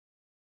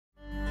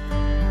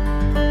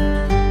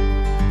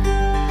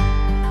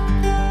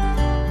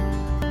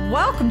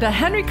Welcome to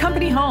Henry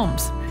Company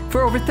Homes.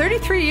 For over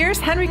 33 years,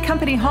 Henry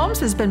Company Homes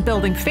has been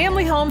building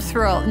family homes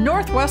throughout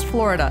Northwest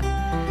Florida.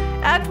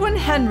 Edwin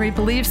Henry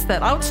believes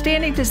that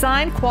outstanding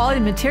design,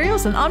 quality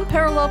materials, and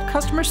unparalleled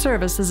customer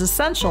service is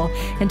essential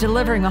in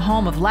delivering a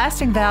home of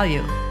lasting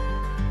value.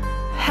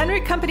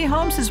 Henry Company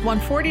Homes has won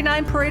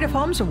 49 Parade of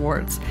Homes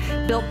awards,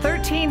 built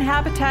 13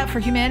 Habitat for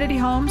Humanity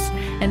homes,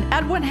 and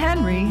Edwin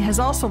Henry has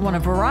also won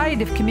a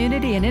variety of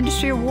community and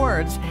industry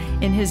awards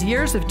in his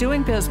years of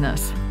doing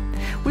business.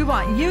 We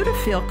want you to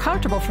feel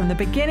comfortable from the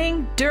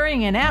beginning,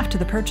 during, and after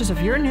the purchase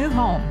of your new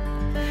home.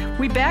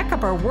 We back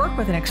up our work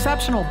with an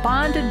exceptional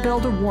bonded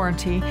builder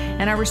warranty,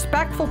 and our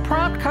respectful,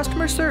 prompt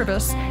customer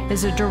service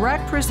is a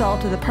direct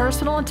result of the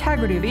personal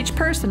integrity of each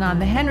person on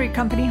the Henry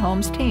Company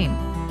Homes team.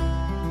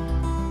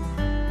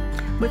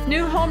 With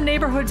new home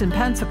neighborhoods in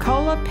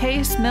Pensacola,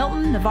 Pace,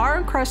 Milton, Navarre,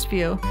 and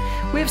Crestview,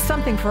 we have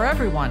something for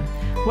everyone.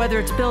 Whether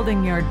it's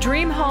building your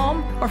dream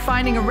home or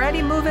finding a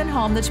ready move-in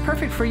home that's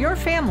perfect for your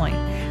family,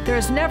 there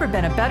has never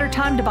been a better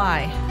time to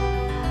buy.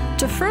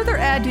 To further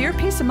add to your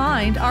peace of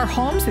mind, our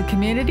homes and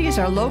communities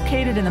are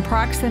located in the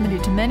proximity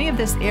to many of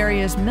this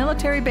area's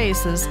military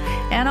bases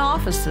and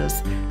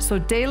offices, so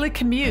daily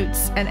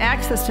commutes and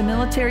access to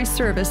military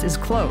service is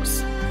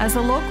close. As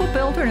a local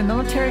builder in a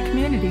military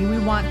community, we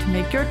want to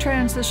make your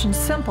transition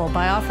simple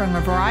by offering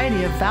a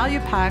variety of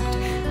value-packed,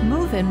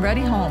 move-in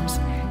ready homes,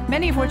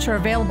 many of which are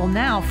available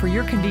now for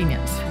your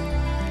convenience.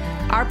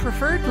 Our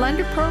preferred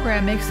lender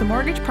program makes the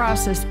mortgage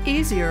process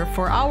easier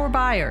for our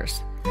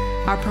buyers.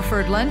 Our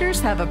preferred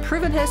lenders have a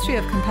proven history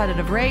of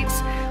competitive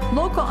rates,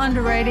 local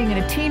underwriting,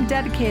 and a team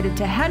dedicated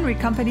to Henry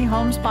Company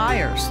Homes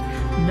buyers.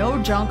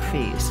 No junk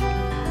fees.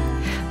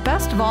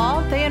 Best of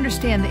all, they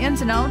understand the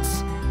ins and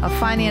outs of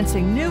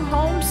financing new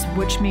homes,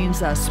 which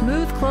means a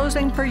smooth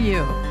closing for you.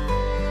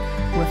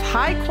 With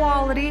high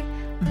quality,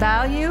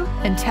 value,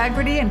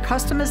 integrity, and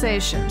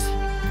customizations.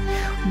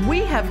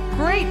 We have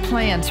great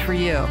plans for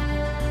you.